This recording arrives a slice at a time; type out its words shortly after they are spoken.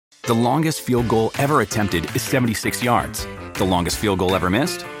The longest field goal ever attempted is 76 yards. The longest field goal ever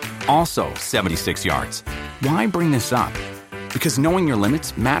missed? Also 76 yards. Why bring this up? Because knowing your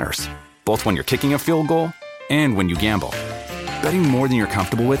limits matters, both when you're kicking a field goal and when you gamble. Betting more than you're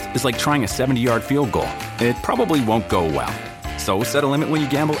comfortable with is like trying a 70-yard field goal. It probably won't go well. So set a limit when you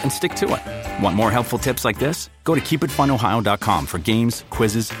gamble and stick to it. Want more helpful tips like this? Go to keepitfunohio.com for games,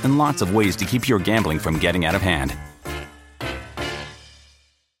 quizzes, and lots of ways to keep your gambling from getting out of hand.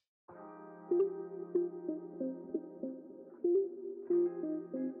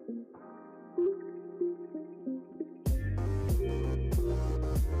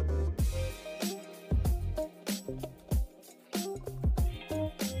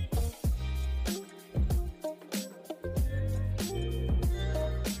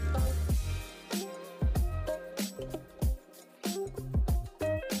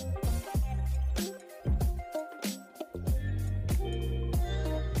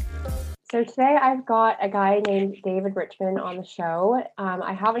 So today I've got a guy named David Richman on the show.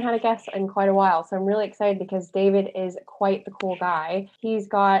 I haven't had a guest in quite a while, so I'm really excited because David is quite the cool guy. He's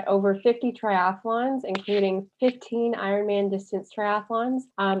got over 50 triathlons, including 15 Ironman distance triathlons,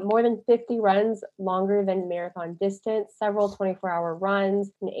 more than 50 runs longer than marathon distance, several 24-hour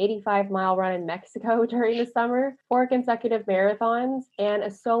runs, an 85-mile run in Mexico during the summer, 4 consecutive marathons, and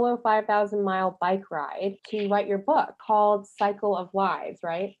a solo 5,000-mile bike ride to write your book called Cycle of Lives,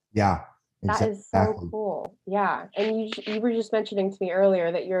 right? Yeah. That is so cool. Yeah. And you were just mentioning to me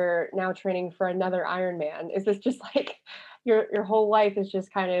earlier that you're now training for another Ironman. Is this just like your whole life is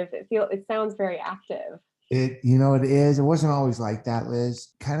just kind of, it sounds very active. It is. It wasn't always like that, Liz.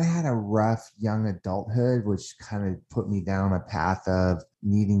 Kind of had a rough young adulthood, which kind of put me down a path of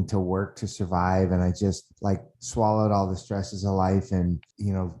needing to work to survive. And I just like swallowed all the stresses of life and,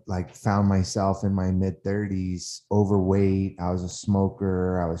 like found myself in my mid 30s, overweight. I was a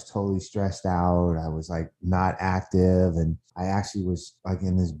smoker. I was totally stressed out. I was like not active. And I actually was like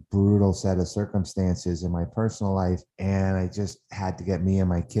in this brutal set of circumstances in my personal life. And I just had to get me and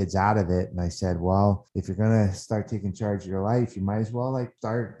my kids out of it. And I said, well, if you're going to start taking charge of your life, you might as well like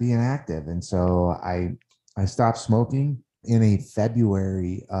start being active. And so I stopped smoking in a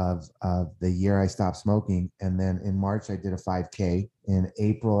February of the year I stopped smoking. And then in March, I did a 5K. In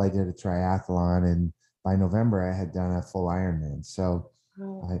April, I did a triathlon. And by November, I had done a full Ironman. So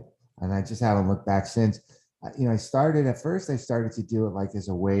I just haven't looked back since. I started to do it like as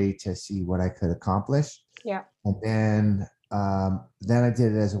a way to see what I could accomplish. Yeah. And then I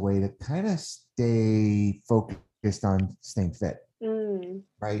did it as a way to kind of stay focused on staying fit.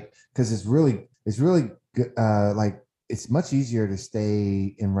 Right. Because it's really good. Like it's much easier to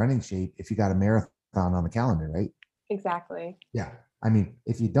stay in running shape if you got a marathon on the calendar, right? Exactly. Yeah. I mean,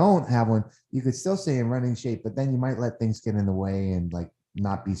 if you don't have one, you could still stay in running shape, but then you might let things get in the way and like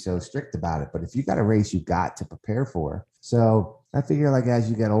not be so strict about it. But if you got a race, you got to prepare for. So I figure like as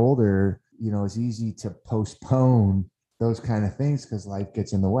you get older, it's easy to postpone those kind of things because life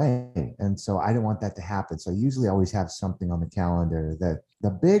gets in the way. And so I didn't want that to happen. So I usually always have something on the calendar that the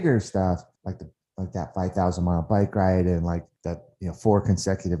bigger stuff, like that 5,000-mile bike ride and like that, 4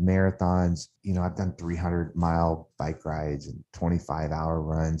 consecutive marathons, I've done 300-mile bike rides and 25-hour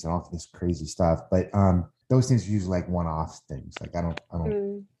runs and all this crazy stuff. But those things are usually like one-off things. Like I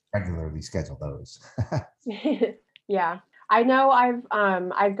don't regularly schedule those. Yeah. I know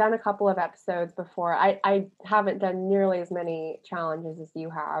I've done a couple of episodes before. I haven't done nearly as many challenges as you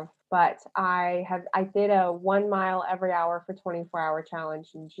have, but I did a 1 mile every hour for 24-hour challenge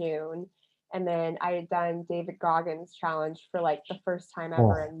in June. And then I had done David Goggins' challenge for like the first time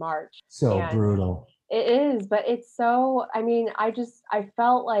ever in March. So brutal. It is, but it's so, I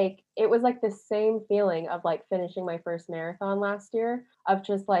felt like it was like the same feeling of like finishing my first marathon last year of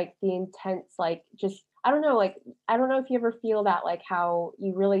just like the intense, like just, I don't know if you ever feel that, like how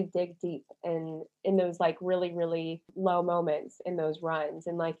you really dig deep in those like really, really low moments in those runs.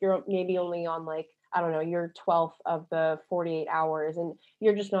 And like, you're maybe only on like, I don't know, your 12th of the 48 hours and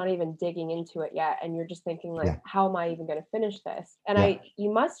you're just not even digging into it yet. And you're just thinking like, how am I even going to finish this? And you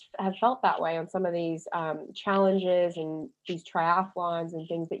must have felt that way on some of these challenges and these triathlons and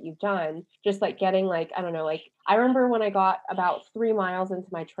things that you've done, just like getting like, I don't know, like I remember when I got about 3 miles into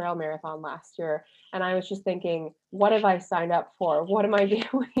my trail marathon last year and I was just thinking, what have I signed up for? What am I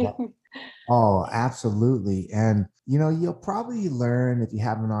doing? Oh, absolutely. And, you'll probably learn if you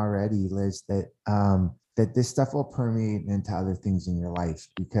haven't already, Liz, that this stuff will permeate into other things in your life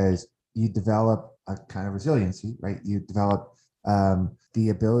because you develop a kind of resiliency, right? You develop the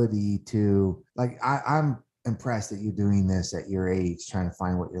ability to like, I'm impressed that you're doing this at your age, trying to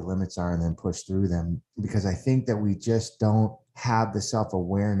find what your limits are and then push through them, because I think that we just don't have the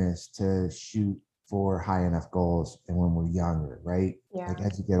self-awareness to shoot for high enough goals and when we're younger, right? Yeah. Like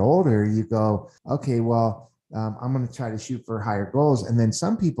as you get older, you go, okay, well, I'm going to try to shoot for higher goals. And then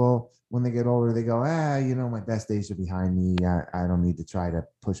some people, when they get older, they go, my best days are behind me. I don't need to try to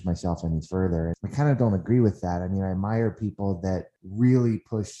push myself any further. I kind of don't agree with that. I mean, I admire people that really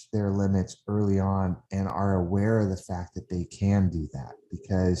push their limits early on and are aware of the fact that they can do that,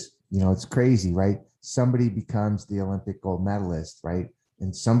 because, it's crazy, right? Somebody becomes the Olympic gold medalist, right?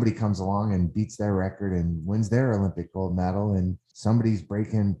 And somebody comes along and beats their record and wins their Olympic gold medal, and somebody's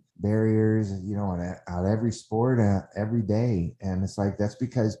breaking barriers, on every sport, every day. And it's like, that's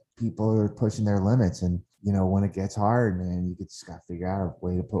because people are pushing their limits. And, when it gets hard, man, you just got to figure out a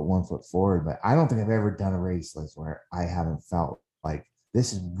way to put one foot forward. But I don't think I've ever done a race, Liz, where I haven't felt like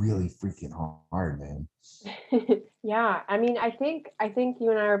this is really freaking hard, man. Yeah, I mean, I think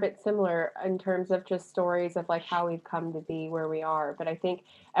you and I are a bit similar in terms of just stories of like how we've come to be where we are. But I think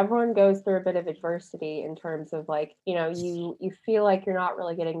everyone goes through a bit of adversity in terms of like, you feel like you're not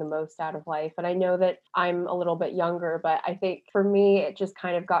really getting the most out of life. And I know that I'm a little bit younger, but I think for me it just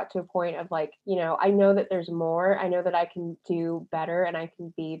kind of got to a point of like, I know that there's more. I know that I can do better and I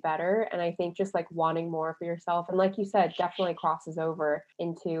can be better. And I think just like wanting more for yourself, and like you said, definitely crosses over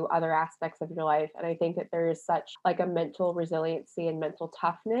into other aspects of your life. And I think that there is such like a mental resiliency and mental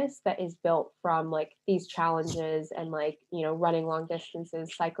toughness that is built from like these challenges and like, running long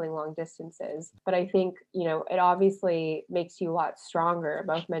distances, cycling long distances. But I think, it obviously makes you a lot stronger,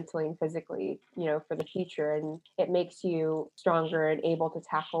 both mentally and physically, for the future. And it makes you stronger and able to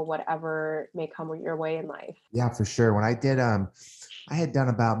tackle whatever may come your way in life. Yeah, for sure. When I did, I had done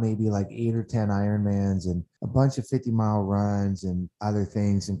about maybe like 8 or 10 Ironmans and a bunch of 50-mile runs and other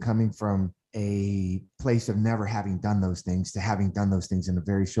things. And coming from a place of never having done those things to having done those things in a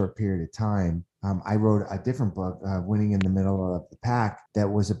very short period of time, I wrote a different book, Winning in the Middle of the Pack, that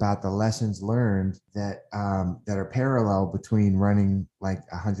was about the lessons learned that are parallel between running like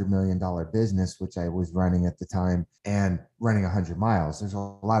 $100 million business, which I was running at the time, and running 100 miles. There's a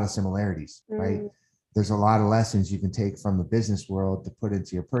lot of similarities, right? There's a lot of lessons you can take from the business world to put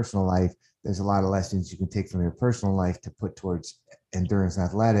into your personal life. There's a lot of lessons you can take from your personal life to put towards endurance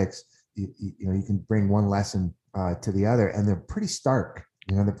athletics. You can bring one lesson to the other, and they're pretty stark.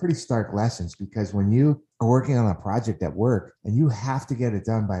 They're pretty stark lessons, because when you are working on a project at work and you have to get it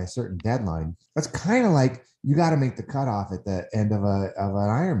done by a certain deadline, that's kind of like you got to make the cutoff at the end of an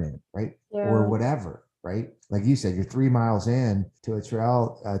Ironman, right? Yeah. Or whatever, right? Like you said, you're 3 miles in to a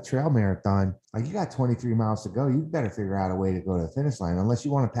trail marathon. Like you got 23 miles to go. You better figure out a way to go to the finish line, unless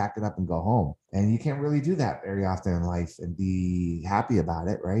you want to pack it up and go home. And you can't really do that very often in life and be happy about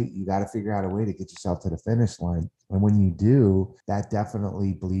it, right? You got to figure out a way to get yourself to the finish line. And when you do, that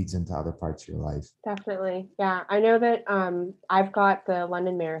definitely bleeds into other parts of your life. Definitely. Yeah. I know that I've got the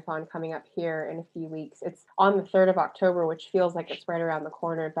London Marathon coming up here in a few weeks. It's on the 3rd of October, which feels like it's right around the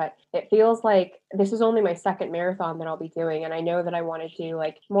corner, but it feels like this is only my second marathon that I'll be doing. And I know that I want to do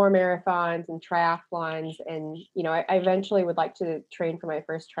like more marathons and triathlons. And, I eventually would like to train for my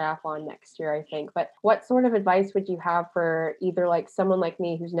first triathlon next year, I think. But what sort of advice would you have for either like someone like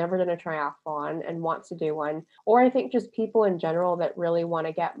me who's never done a triathlon and wants to do one, or I think just people in general that really want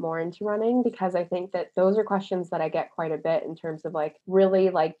to get more into running? Because I think that those are questions that I get quite a bit in terms of like really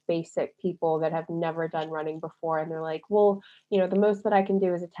like basic people that have never done running before. And they're like, well, the most that I can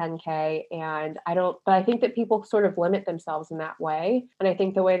do is a 10K. And but I think that people sort of limit themselves in that way. And I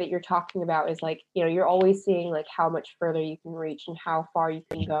think the way that you're talking about is like, you're always seeing like how much further you can reach and how far you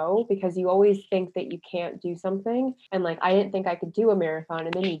can go, because you always think that you can't do something. And like, I didn't think I could do a marathon,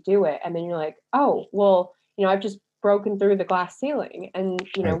 and then you do it. And then you're like, oh, well, I've just broken through the glass ceiling, and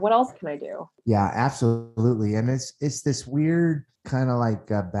Right. What else can I do? Yeah, absolutely. And it's this weird kind of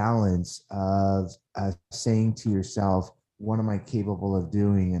like a balance of saying to yourself, what am I capable of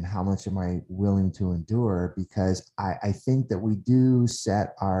doing and how much am I willing to endure? Because I think that we do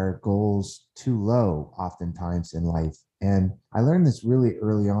set our goals too low oftentimes in life. And I learned this really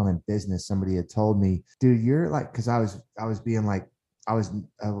early on in business. Somebody had told me, dude, you're like, because I was being like, I was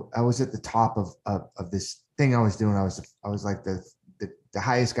at the top of this thing I was doing. I was like the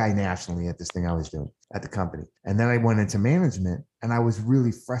highest guy nationally at this thing I was doing at the company. And then I went into management, and I was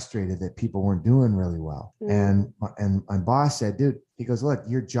really frustrated that people weren't doing really well. And my boss said, dude, he goes, look,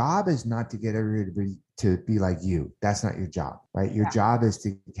 your job is not to get everybody to be like you. That's not your job, right? Your job is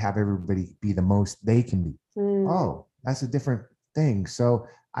to have everybody be the most they can be. Oh, that's a different thing. So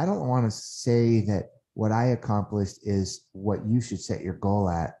I don't want to say that what I accomplished is what you should set your goal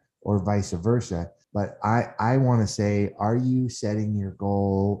at, or vice versa. But I want to say, are you setting your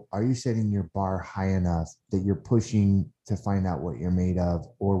goal? Are you setting your bar high enough that you're pushing to find out what you're made of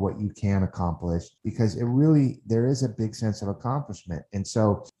or what you can accomplish? Because there is a big sense of accomplishment. And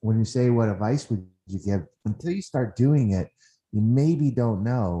so when you say, what advice would you give, until you start doing it, you maybe don't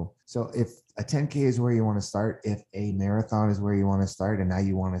know. So if a 10K is where you want to start, if a marathon is where you want to start, and now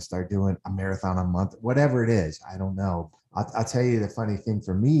you want to start doing a marathon a month, whatever it is, I don't know. I'll tell you the funny thing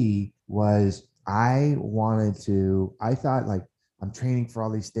for me was I thought like I'm training for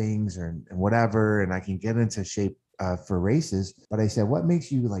all these things and whatever, and I can get into shape for races. But I said, what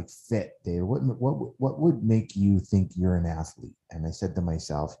makes you like fit, Dave? What would make you think you're an athlete? And I said to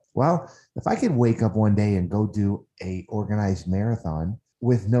myself, well, if I could wake up one day and go do a organized marathon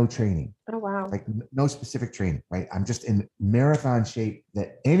with no training, Oh, wow. like no specific training, right? I'm just in marathon shape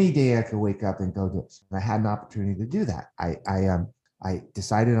that any day I could wake up and go do it. And I had an opportunity to do that. I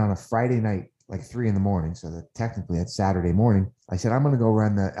decided on a Friday night, like 3 a.m. So that technically it's Saturday morning. I said, I'm going to go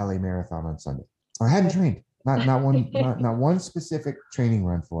run the LA Marathon on Sunday. I hadn't trained, not one specific training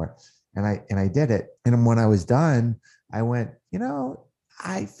run for it. And I did it. And when I was done, I went,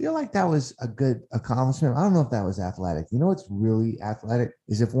 I feel like that was a good accomplishment. I don't know if that was athletic. You know what's really athletic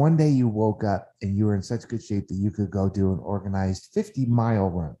is if one day you woke up and you were in such good shape that you could go do an organized 50-mile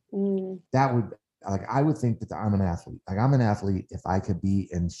run. That would, like, I would think that I'm an athlete. Like, I'm an athlete if I could be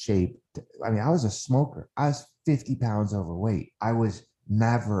in shape. I mean, I was a smoker. I was 50 pounds overweight. I was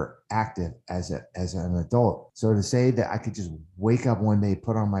never active as an adult. So to say that I could just wake up one day,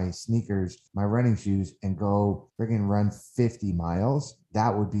 put on my sneakers, my running shoes, and go friggin' run 50 miles,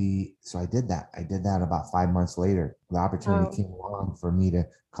 that would be, so I did that. I did that about 5 months later. The opportunity came along for me to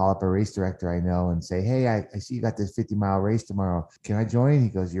call up a race director I know and say, hey, I see you got this 50-mile race tomorrow. Can I join? He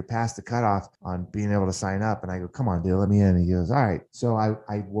goes, you're past the cutoff on being able to sign up. And I go, come on, dude, let me in. And he goes, all right. So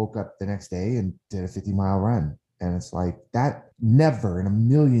I woke up the next day and did a 50-mile run. And it's like that, never in a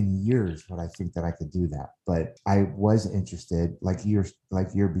million years would I think that I could do that. But I was interested, like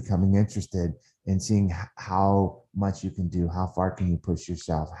you're becoming interested in seeing how much you can do, how far can you push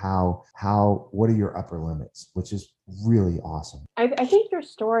yourself, what are your upper limits, which is really awesome. I think your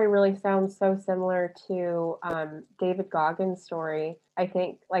story really sounds so similar to David Goggins' story. I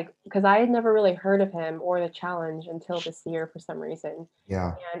think, like, because I had never really heard of him or the challenge until this year for some reason.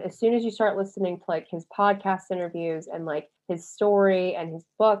 Yeah. And as soon as you start listening to like his podcast interviews and like his story and his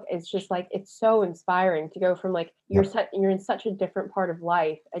book, it's just like it's so inspiring to go from like you're in such a different part of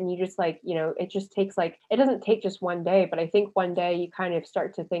life, and you just like, it just takes like, it doesn't take just one day, but I think one day you kind of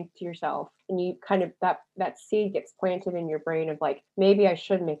start to think to yourself, and you kind of that seed gets planted in your brain of like, maybe I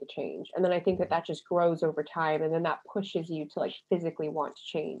should make a change. And then I think that just grows over time, and then that pushes you to like physically want to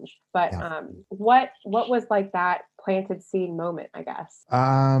change. But what was like that planted seed moment, I guess?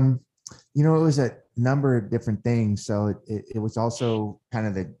 It was a number of different things. So it was also kind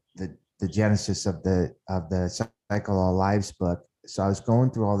of the genesis of the Cycle All Lives book. So I was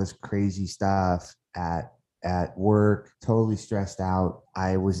going through all this crazy stuff at work, totally stressed out.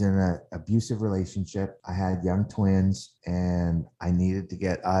 I was in an abusive relationship. I had young twins, and I needed to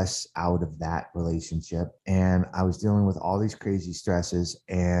get us out of that relationship. And I was dealing with all these crazy stresses,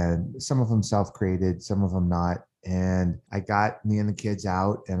 and some of them self-created, some of them not. And I got me and the kids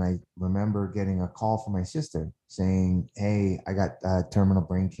out, and I remember getting a call from my sister saying, hey, I got terminal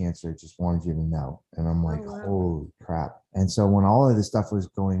brain cancer. Just wanted you to know. And I'm like, holy crap. And so when all of this stuff was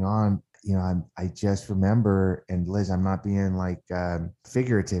going on, I just remember, and Liz, I'm not being like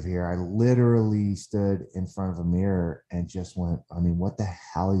figurative here. I literally stood in front of a mirror and just went, I mean, what the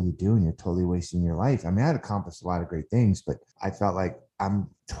hell are you doing? You're totally wasting your life. I mean, I'd accomplished a lot of great things, but I felt like I'm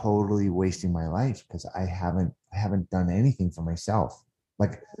totally wasting my life because I haven't done anything for myself.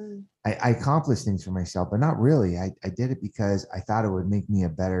 Like I accomplished things for myself, but not really. I did it because I thought it would make me a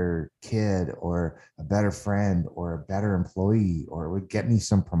better kid or a better friend or a better employee, or it would get me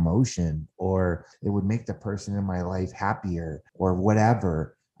some promotion, or it would make the person in my life happier or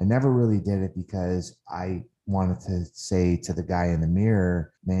whatever. I never really did it because I wanted to say to the guy in the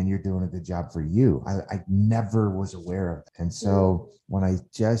mirror, man, you're doing a good job for you. I never was aware of it. And so when I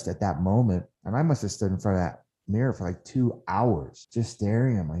just at that moment, and I must have stood in front of that mirror for like 2 hours just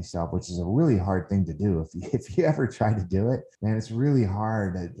staring at myself, which is a really hard thing to do. If you ever try to do it, man, it's really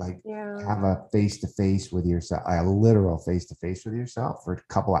hard to have a face-to-face with yourself, a literal face-to-face with yourself for a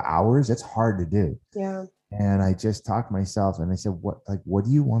couple of hours. It's hard to do. Yeah. And I just talked to myself and I said, what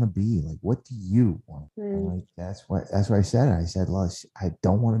do you want to be? Like, what do you want? And like, that's what I said. I said, look, I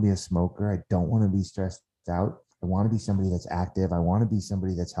don't want to be a smoker. I don't want to be stressed out. I want to be somebody that's active. I want to be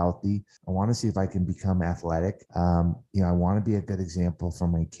somebody that's healthy. I want to see if I can become athletic. I want to be a good example for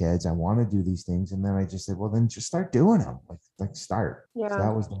my kids. I want to do these things. And then I just said, well, then just start doing them. Like start. Yeah. So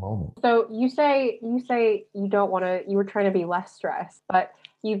that was the moment. So you say you don't want to, you were trying to be less stressed, but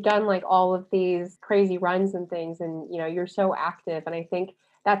you've done like all of these crazy runs and things, and you're so active. And I think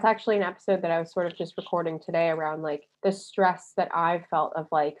that's actually an episode that I was sort of just recording today around like the stress that I've felt of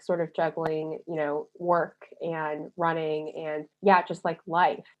like sort of juggling, work and running and just like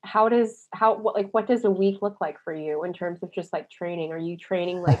life. What does a week look like for you in terms of just like training? Are you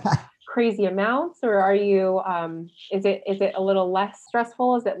training like crazy amounts, or are you is it a little less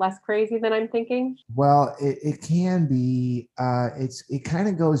stressful? Is it less crazy than I'm thinking? Well, it can be. It kind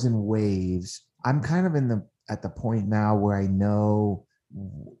of goes in waves. I'm kind of at the point now where I know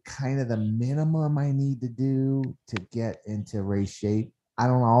kind of the minimum I need to do to get into race shape. I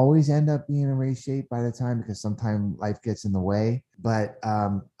don't always end up being in race shape by the time, because sometimes life gets in the way, but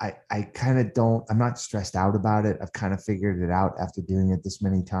I kind of don't, I'm not stressed out about it. I've kind of figured it out after doing it this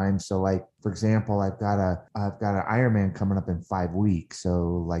many times. So like, for example, I've got an Ironman coming up in 5 weeks.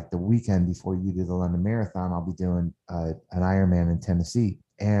 So like the weekend before you do the London Marathon, I'll be doing an Ironman in Tennessee.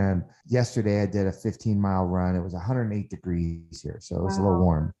 And yesterday I did a 15-mile run. It was 108 degrees here, so it was a little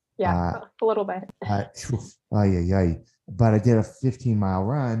warm. Yeah, a little bit. But I did a 15-mile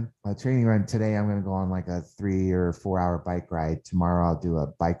run, a training run. Today I'm going to go on like a 3 or 4 hour bike ride. Tomorrow I'll do a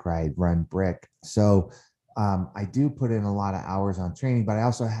bike ride, run brick. So I do put in a lot of hours on training, but I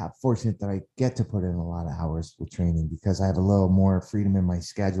also have fortunate that I get to put in a lot of hours with training because I have a little more freedom in my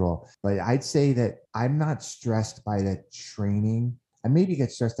schedule. But I'd say that I'm not stressed by the training. I maybe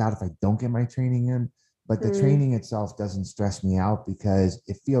get stressed out if I don't get my training in, but the training itself doesn't stress me out because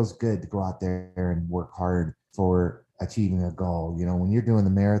it feels good to go out there and work hard for achieving a goal. When you're doing the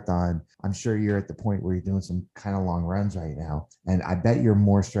marathon, I'm sure you're at the point where you're doing some kind of long runs right now. And I bet you're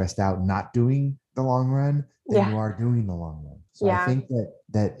more stressed out not doing the long run than you are doing the long run. So I think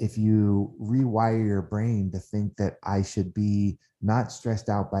that if you rewire your brain to think that I should be not stressed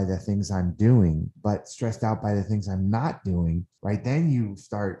out by the things I'm doing, but stressed out by the things I'm not doing, right? Then you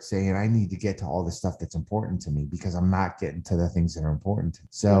start saying, I need to get to all the stuff that's important to me because I'm not getting to the things that are important to me.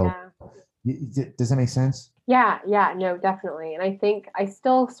 So does that make sense? Yeah, no, definitely. And I think I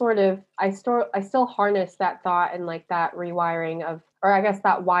still harness that thought and like that rewiring of, or I guess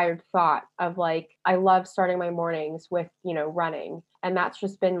that wired thought of like, I love starting my mornings with, running. And that's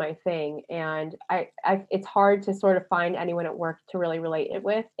just been my thing. And I it's hard to sort of find anyone at work to really relate it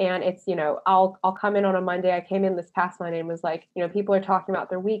with. And it's, I'll come in on a Monday. I came in this past Monday and was like, people are talking about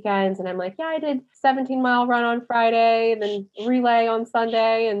their weekends. And I'm like, yeah, I did 17-mile run on Friday and then relay on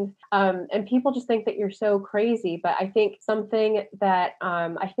Sunday. And people just think that you're so crazy. But I think something that,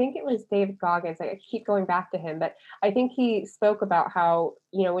 I think it was David Goggins, I keep going back to him, but I think he spoke about how,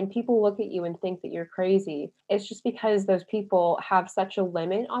 when people look at you and think that you're crazy, it's just because those people have such a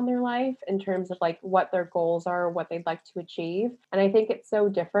limit on their life in terms of like what their goals are, what they'd like to achieve. And I think it's so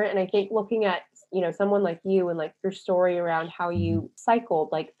different. And I think looking at, someone like you and like your story around how you cycled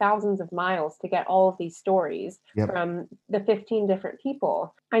like thousands of miles to get all of these stories from the 15 different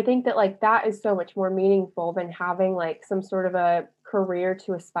people. I think that like that is so much more meaningful than having like some sort of a career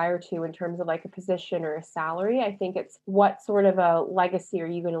to aspire to in terms of like a position or a salary. I think it's what sort of a legacy are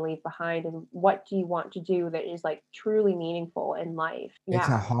you going to leave behind, and what do you want to do that is like truly meaningful in life? It's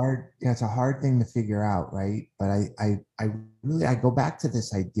a hard thing to figure out, right? But I go back to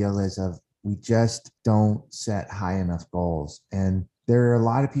this idealism of we just don't set high enough goals, and there are a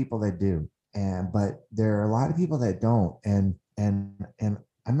lot of people that do, but there are a lot of people that don't, and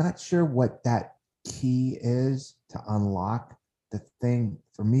I'm not sure what that key is to unlock the thing.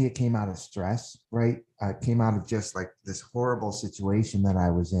 For me, it came out of stress, right? It came out of just like this horrible situation that I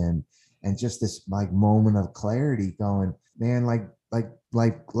was in, and just this like moment of clarity going, man, like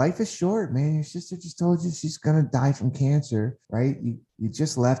life is short, man. Your sister just told you she's gonna die from cancer, right? You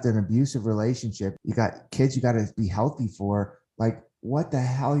just left an abusive relationship. You got kids you got to be healthy for. Like, what the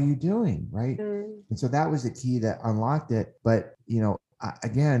hell are you doing, right? And so that was the key that unlocked it. But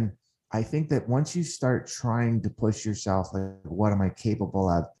again, I think that once you start trying to push yourself, like, what am I capable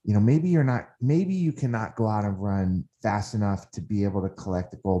of? Maybe you cannot go out and run fast enough to be able to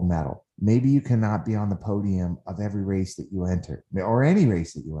collect a gold medal. Maybe you cannot be on the podium of every race that you enter, or any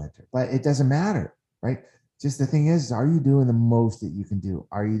race that you enter, but it doesn't matter, right? Just the thing is, are you doing the most that you can do?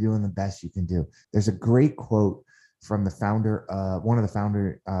 Are you doing the best you can do? There's a great quote from the founder, one of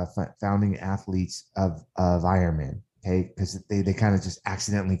the founding athletes of Ironman. Okay, because they kind of just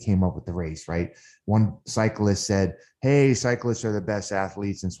accidentally came up with the race, right? One cyclist said, "Hey, cyclists are the best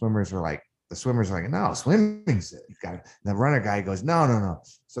athletes," and swimmers were like, the swimmers are like, no, swimming's it. The runner guy goes, no, no, no.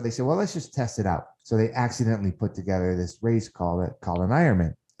 So they said, well, let's just test it out. So they accidentally put together this race called an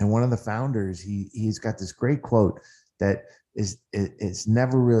Ironman. And one of the founders, he's got this great quote that it's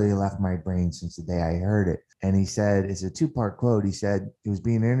never really left my brain since the day I heard it. And he said, it's a 2-part quote. He said, he was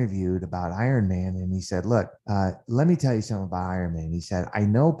being interviewed about Ironman. And he said, look, let me tell you something about Ironman. He said, I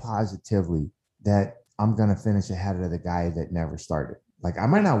know positively that I'm going to finish ahead of the guy that never started. Like, I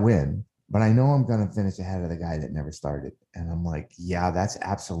might not win, but I know I'm going to finish ahead of the guy that never started. And I'm like, yeah, that's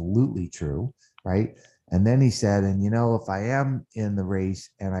absolutely true. Right. And then he said, and if I am in the race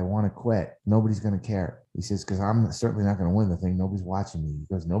and I want to quit, nobody's going to care. He says, because I'm certainly not going to win the thing. Nobody's watching me. He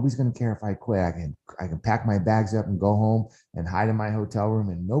goes, nobody's going to care if I quit. I can pack my bags up and go home and hide in my hotel room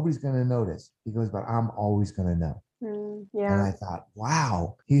and nobody's going to notice. He goes, but I'm always going to know. Yeah. And I thought,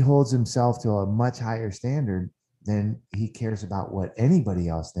 wow, he holds himself to a much higher standard than he cares about what anybody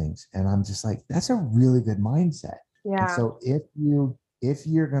else thinks. And I'm just like, that's a really good mindset. Yeah. And so if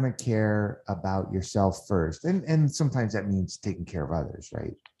you're going to care about yourself first, and sometimes that means taking care of others,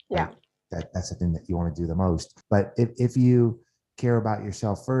 right? Yeah. Like that's the thing that you want to do the most. But if you care about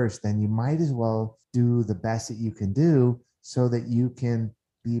yourself first, then you might as well do the best that you can do so that you can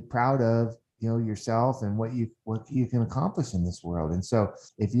be proud of yourself and what you can accomplish in this world. And so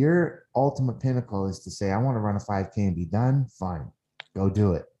if your ultimate pinnacle is to say, I want to run a 5K and be done, fine, go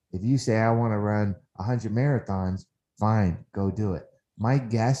do it. If you say, I want to run 100 marathons, fine, go do it. My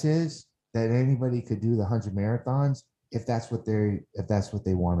guess is that anybody could do the 100 marathons if that's what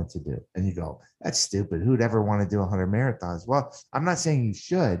they wanted to do. And you go, that's stupid. Who'd ever want to do 100 marathons? Well, I'm not saying you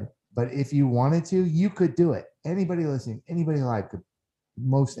should, but if you wanted to, you could do it. Anybody listening, anybody alive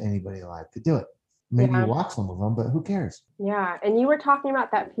most anybody alive could do it. Maybe you watch some of them, but who cares? Yeah. And you were talking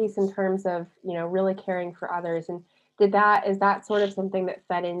about that piece in terms of, really caring for others. And is that sort of something that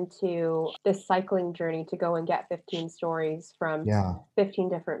fed into this cycling journey to go and get 15 stories from 15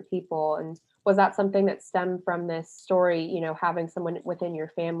 different people? And was that something that stemmed from this story, having someone within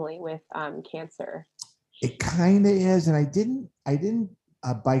your family with cancer? It kind of is. And I didn't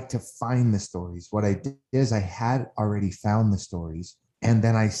bike to find the stories. What I did is I had already found the stories. And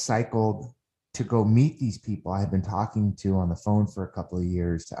then I cycled to go meet these people I had been talking to on the phone for a couple of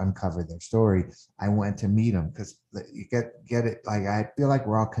years to uncover their story. I went to meet them because you get it. Like, I feel like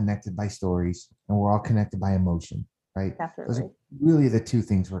we're all connected by stories and we're all connected by emotion, right? Definitely. Those are really the two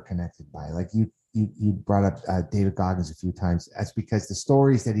things we're connected by. Like you brought up David Goggins a few times. That's because the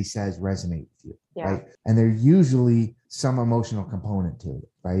stories that he says resonate with you, right? And there's usually some emotional component to it,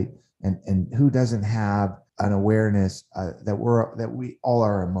 right? And who doesn't have an awareness that we all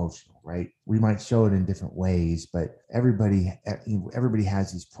are emotional, right? We might show it in different ways, but everybody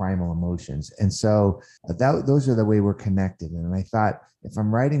has these primal emotions. And so those are the way we're connected. And I thought, if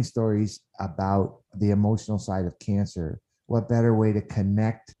I'm writing stories about the emotional side of cancer, what better way to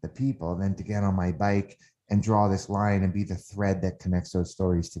connect the people than to get on my bike and draw this line and be the thread that connects those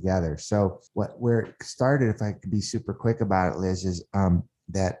stories together. So where it started, if I could be super quick about it, Liz, is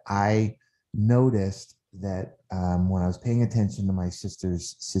that I noticed that when I was paying attention to my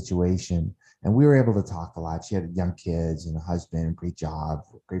sister's situation, and we were able to talk a lot. She had young kids and a husband, great job,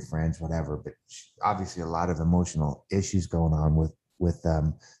 great friends, whatever, but obviously a lot of emotional issues going on with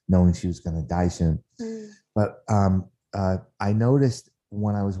knowing she was going to die soon. But I noticed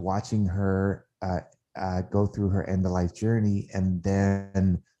when I was watching her go through her end-of-life journey, and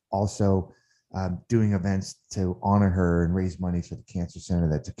then also doing events to honor her and raise money for the cancer center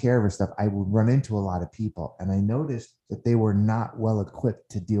that took care of her stuff, I would run into a lot of people. And I noticed that they were not well equipped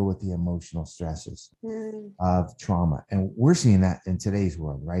to deal with the emotional stresses of trauma. And we're seeing that in today's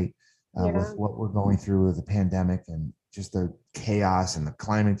world, right? With what we're going through with the pandemic and just the chaos and the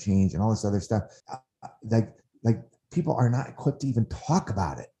climate change and all this other stuff. Like people are not equipped to even talk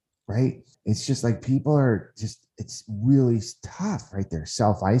about it, right? It's just like people are just, it's really tough, right? They're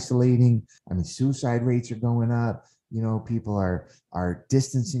self-isolating. I mean, suicide rates are going up. People are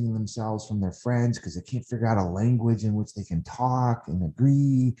distancing themselves from their friends because they can't figure out a language in which they can talk and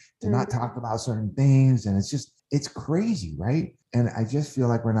agree to not talk about certain things. And it's crazy, right? And I just feel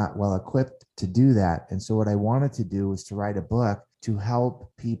like we're not well equipped to do that. And so what I wanted to do was to write a book to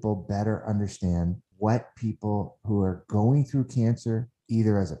help people better understand what people who are going through cancer,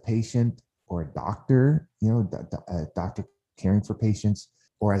 either as a patient or a doctor, a doctor caring for patients,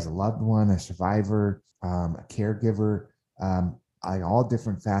 or as a loved one, a survivor, a caregiver, all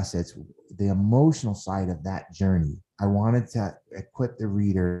different facets, the emotional side of that journey. I wanted to equip the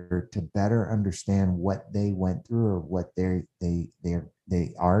reader to better understand what they went through or what they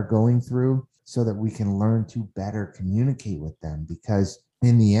are going through, so that we can learn to better communicate with them. Because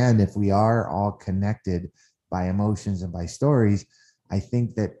in the end, if we are all connected by emotions and by stories, I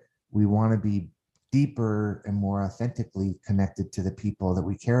think that we want to be deeper and more authentically connected to the people that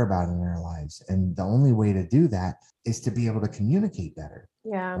we care about in our lives. And the only way to do that is to be able to communicate better.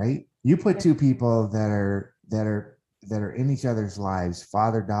 Yeah. Right. You put two people that are in each other's lives,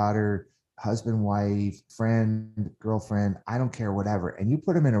 father, daughter, husband, wife, friend, girlfriend, I don't care, whatever. And you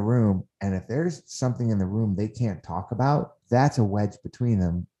put them in a room, and if there's something in the room they can't talk about, that's a wedge between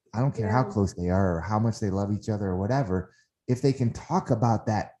them. I don't care how close they are or how much they love each other or whatever. If they can talk about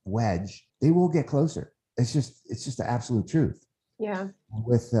that wedge, they will get closer. It's just the absolute truth. Yeah.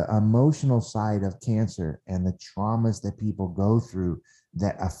 With the emotional side of cancer and the traumas that people go through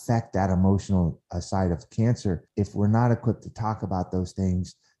that affect that emotional side of cancer, if we're not equipped to talk about those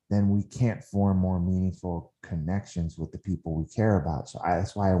things, then we can't form more meaningful connections with the people we care about. So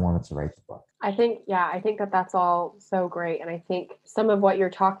that's why I wanted to write the book. I think that that's all so great. And I think some of what you're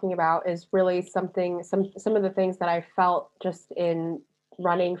talking about is really something, some of the things that I felt just in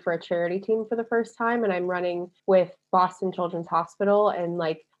running for a charity team for the first time. And I'm running with Boston Children's Hospital. And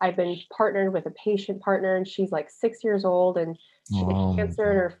like, I've been partnered with a patient partner, and she's like 6 years old, and she had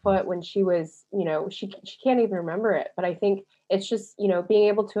cancer in her foot when she was, she can't even remember it. But I think it's just, being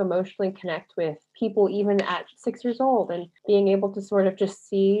able to emotionally connect with people even at 6 years old, and being able to sort of just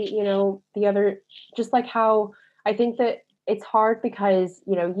see, the other, just like how I think that it's hard because,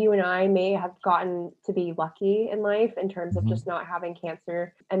 you and I may have gotten to be lucky in life in terms of just not having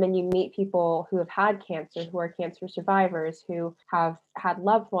cancer. And then you meet people who have had cancer, who are cancer survivors, who have had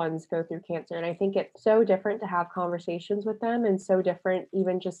loved ones go through cancer. And I think it's so different to have conversations with them, and so different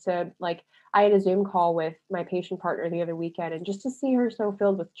even just to like, I had a Zoom call with my patient partner the other weekend, and just to see her so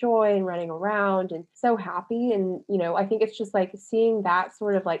filled with joy and running around and so happy. And, I think it's just like seeing that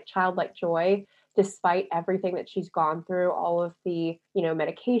sort of like childlike joy despite everything that she's gone through, all of the,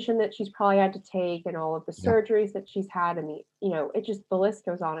 medication that she's probably had to take, and all of the surgeries that she's had, and it just, the list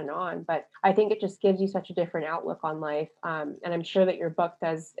goes on and on. But I think it just gives you such a different outlook on life. And I'm sure that your book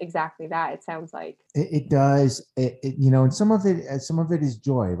does exactly that. It sounds like it does. And some of it is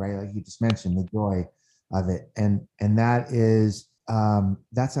joy, right? Like you just mentioned, the joy of it. And that is,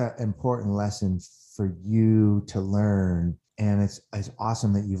 that's an important lesson for you to learn. And it's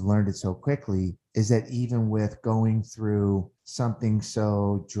awesome that you've learned it so quickly, is that even with going through something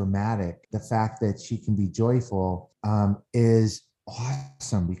so dramatic, the fact that she can be joyful is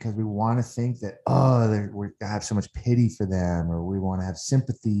awesome, because we want to think that, we have so much pity for them, or we want to have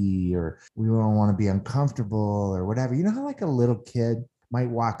sympathy, or we don't want to be uncomfortable or whatever. You know how like a little kid might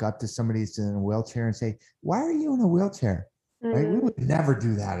walk up to somebody who's in a wheelchair and say, "Why are you in a wheelchair?" Right? We would never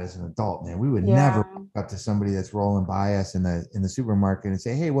do that as an adult, man. We would never walk up to somebody that's rolling by us in the supermarket and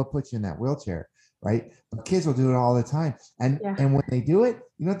say, "Hey, what put you in that wheelchair?" Right? But kids will do it all the time. And when they do it,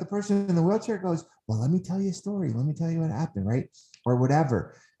 what the person in the wheelchair goes, "Well, let me tell you a story. Let me tell you what happened," right? Or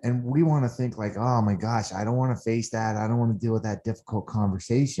whatever. And we want to think like, "Oh my gosh, I don't want to face that. I don't want to deal with that difficult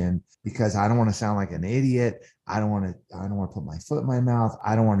conversation because I don't want to sound like an idiot. I don't want to put my foot in my mouth.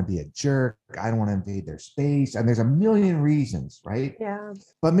 I don't want to be a jerk. I don't want to invade their space." And there's a million reasons, right? Yeah.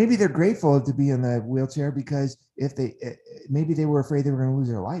 But maybe they're grateful to be in the wheelchair because maybe they were afraid they were going to lose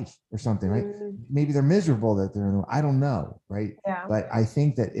their life or something, right? Maybe they're miserable that they're in I don't know, right? Yeah. But I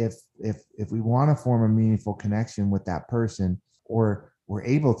think that if we want to form a meaningful connection with that person, or we're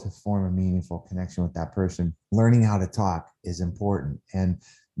able to form a meaningful connection with that person, learning how to talk is important. And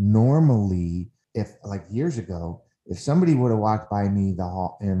normally, if like years ago, if somebody would have walked by me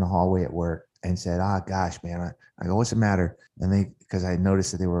in the hallway at work and said, gosh, man, I go, "What's the matter?" And because I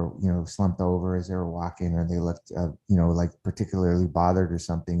noticed that they were, slumped over as they were walking, or they looked, like particularly bothered or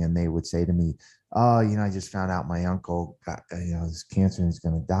something. And they would say to me, "Oh, I just found out my uncle got, this cancer and he's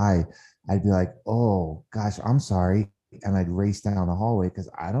going to die." I'd be like, "Oh gosh, I'm sorry." And I'd race down the hallway because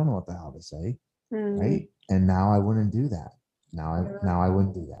I don't know what the hell to say. Right. And now I wouldn't do that. Now I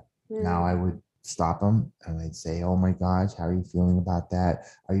wouldn't do that. Now I would stop them and I'd say, "Oh my gosh, how are you feeling about that?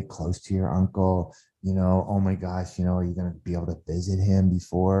 Are you close to your uncle? Oh my gosh, are you going to be able to visit him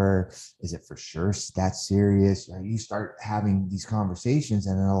before? Is it for sure that serious?" You start having these conversations,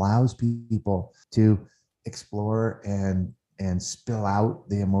 and it allows people to explore and spill out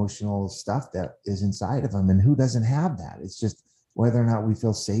the emotional stuff that is inside of them. And who doesn't have that? It's just whether or not we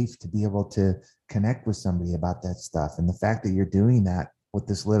feel safe to be able to connect with somebody about that stuff. And the fact that you're doing that with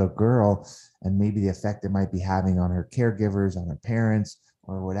this little girl, and maybe the effect it might be having on her caregivers, on her parents,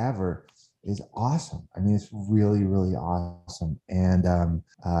 or whatever, is awesome. I mean, it's really, really awesome. And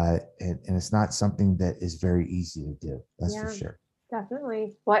it's not something that is very easy to do. That's for sure.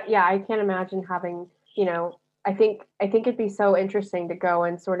 Definitely. But I can't imagine having, I think it'd be so interesting to go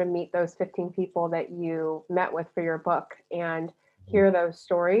and sort of meet those 15 people that you met with for your book and hear those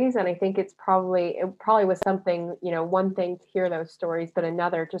stories. And I think it probably was something, one thing to hear those stories, but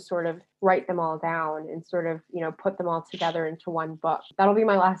another to sort of write them all down and sort of, put them all together into one book. That'll be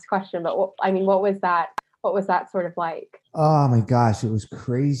my last question. But what was that? What was that sort of like? Oh my gosh, it was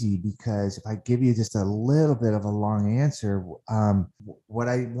crazy because if I give you just a little bit of a long answer, what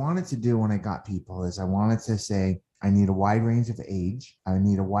I wanted to do when I got people is I wanted to say, I need a wide range of age. I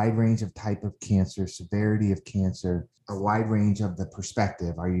need a wide range of type of cancer, severity of cancer, a wide range of the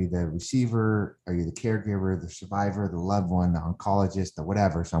perspective. Are you the receiver? Are you the caregiver, the survivor, the loved one, the oncologist, the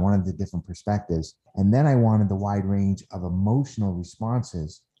whatever? So I wanted the different perspectives. And then I wanted the wide range of emotional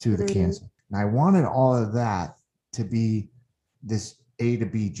responses to the cancer. And I wanted all of that to be this A to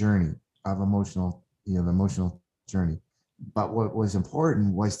B journey of emotional, the emotional journey. But what was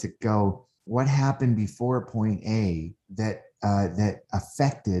important was to go, what happened before point A that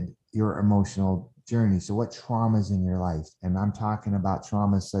affected your emotional journey? So what traumas in your life? And I'm talking about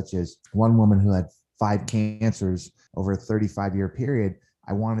traumas such as one woman who had 5 cancers over a 35-year period.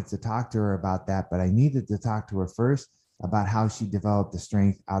 I wanted to talk to her about that, but I needed to talk to her first about how she developed the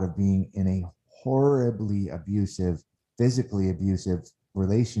strength out of being in a horribly abusive, physically abusive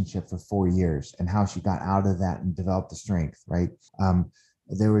relationship for 4 years and how she got out of that and developed the strength, right?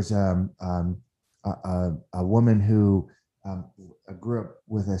 There was a woman who grew up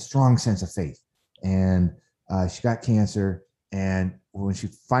with a strong sense of faith, and she got cancer. And when she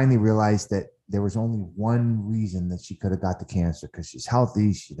finally realized that there was only one reason that she could have got the cancer, because she's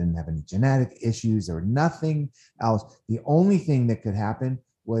healthy, she didn't have any genetic issues, there was nothing else. The only thing that could happen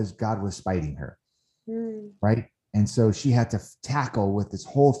was God was spiting her, right? And so she had to tackle with this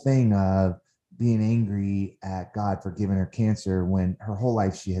whole thing of being angry at God for giving her cancer when her whole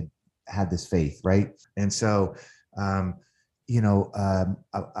life she had this faith, right? And so, I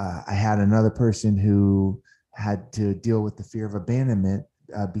had another person who had to deal with the fear of abandonment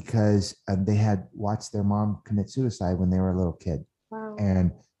because they had watched their mom commit suicide when they were a little kid. Wow.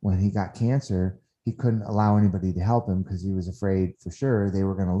 And when he got cancer, he couldn't allow anybody to help him because he was afraid for sure they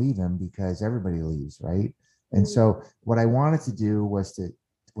were going to leave him, because everybody leaves, right? And so what I wanted to do was to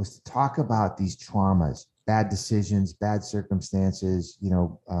talk about these traumas, bad decisions, bad circumstances,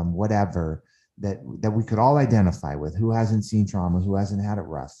 whatever that we could all identify with. Who hasn't seen trauma? Who hasn't had it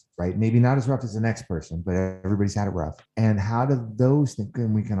rough, right? Maybe not as rough as the next person, but everybody's had it rough. And how do those things,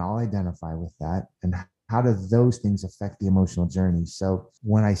 and we can all identify with that, and how do those things affect the emotional journey? So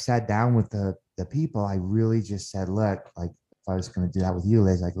when I sat down with the people, I really just said, look, like if I was going to do that with you,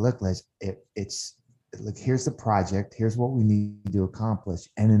 Liz, like, look, Liz, it's like, here's the project, here's what we need to accomplish.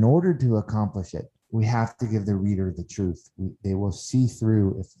 And in order to accomplish it, we have to give the reader the truth. They will see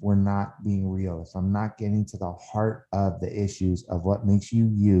through if we're not being real, if I'm not getting to the heart of the issues of what makes you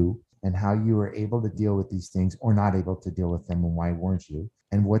you, and how you were able to deal with these things or not able to deal with them, and why weren't you?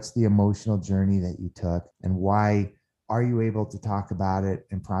 And what's the emotional journey that you took, and why are you able to talk about it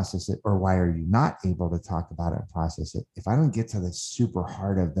and process it, or why are you not able to talk about it and process it? If I don't get to the super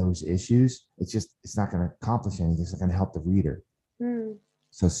heart of those issues, it's not going to accomplish anything. It's not going to help the reader.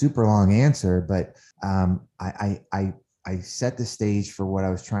 So super long answer, but I set the stage for what I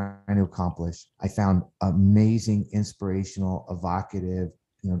was trying to accomplish. I found amazing, inspirational, evocative,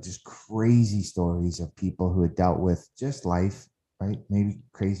 just crazy stories of people who had dealt with just life, right? Maybe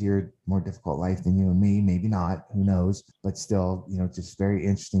crazier, more difficult life than you and me, maybe not, who knows, but still, just very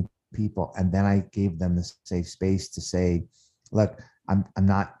interesting people. And then I gave them the safe space to say, look, I'm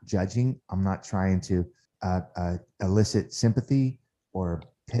not judging. I'm not trying to elicit sympathy or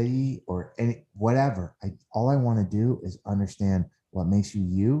pity or any whatever. All I want to do is understand what makes you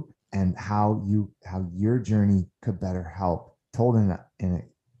you, and how your journey could better help, told in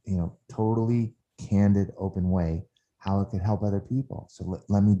a totally candid, open way, how it could help other people. So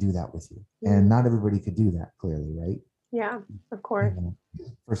let me do that with you. And not everybody could do that, clearly, right? Yeah, of course.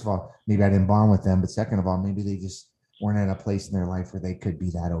 First of all, maybe I didn't bond with them, but second of all, maybe they just weren't at a place in their life where they could be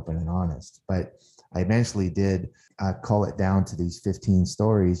that open and honest. But I eventually did cull it down to these 15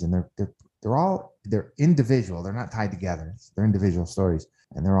 stories, and they're individual. They're not tied together. They're individual stories,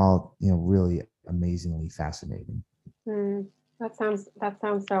 and they're all really amazingly fascinating. That sounds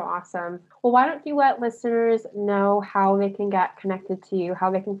so awesome. Well, why don't you let listeners know how they can get connected to you, how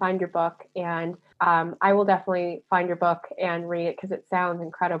they can find your book, and I will definitely find your book and read it because it sounds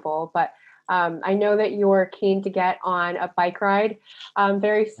incredible. But I know that you're keen to get on a bike ride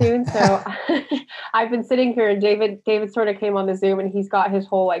very soon. So I've been sitting here, and David sort of came on the Zoom, and he's got his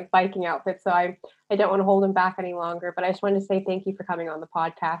whole like biking outfit. So I don't want to hold him back any longer, but I just wanted to say thank you for coming on the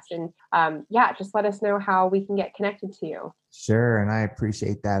podcast, and just let us know how we can get connected to you. Sure. And I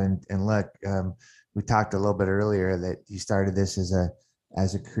appreciate that. And look, we talked a little bit earlier that you started this as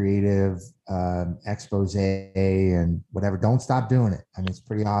a creative expose and whatever. Don't stop doing it. I mean, it's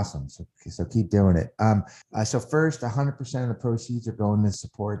pretty awesome. So keep doing it. So first, 100% of the proceeds are going to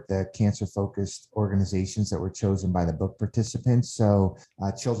support the cancer-focused organizations that were chosen by the book participants. So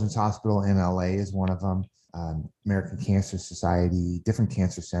Children's Hospital in LA is one of them. American Cancer Society, different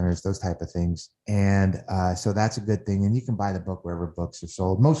cancer centers, those type of things. And so that's a good thing. And you can buy the book wherever books are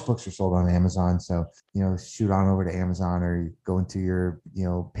sold. Most books are sold on Amazon. So, shoot on over to Amazon, or you go into your,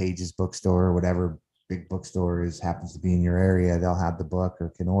 Pages bookstore or whatever big bookstore happens to be in your area. They'll have the book or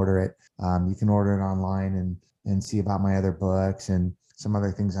can order it. You can order it online and see about my other books and some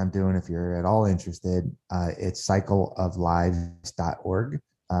other things I'm doing. If you're at all interested, it's cycleoflives.org.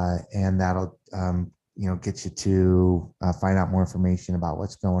 And that'll, get you to find out more information about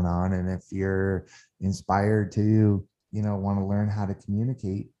what's going on. And if you're inspired to, want to learn how to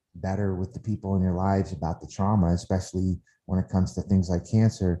communicate better with the people in your lives about the trauma, especially when it comes to things like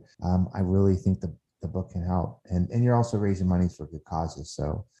cancer, I really think the book can help. And you're also raising money for good causes.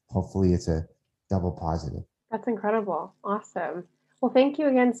 So hopefully it's a double positive. That's incredible. Awesome. Well, thank you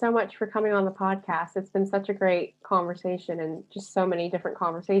again so much for coming on the podcast. It's been such a great conversation, and just so many different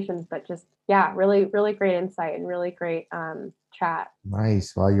conversations, but just, really, really great insight and really great chat.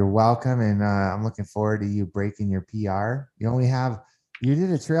 Nice. Well, you're welcome. And I'm looking forward to you breaking your PR. You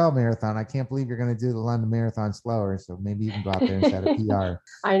did a trail marathon. I can't believe you're going to do the London Marathon slower. So maybe you can go out there and set a PR.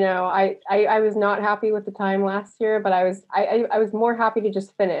 I know. I was not happy with the time last year, but I was more happy to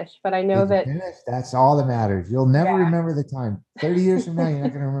just finish. But I know that that's all that matters. You'll never remember the time. 30 years from now, you're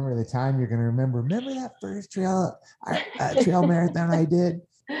not going to remember the time. You're going to remember that first trail marathon I did.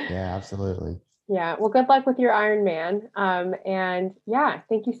 Yeah, absolutely. Yeah. Well, good luck with your Ironman. And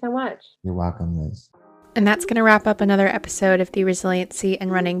thank you so much. You're welcome, Liz. And that's going to wrap up another episode of the Resiliency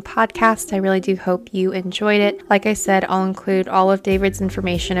and Running podcast. I really do hope you enjoyed it. Like I said, I'll include all of David's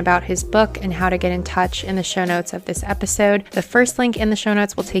information about his book and how to get in touch in the show notes of this episode. The first link in the show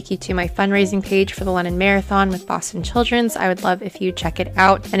notes will take you to my fundraising page for the London Marathon with Boston Children's. I would love if you check it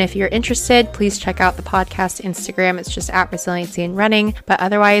out. And if you're interested, please check out the podcast Instagram. It's just @Resiliency and Running. But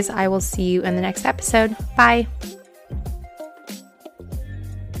otherwise, I will see you in the next episode. Bye.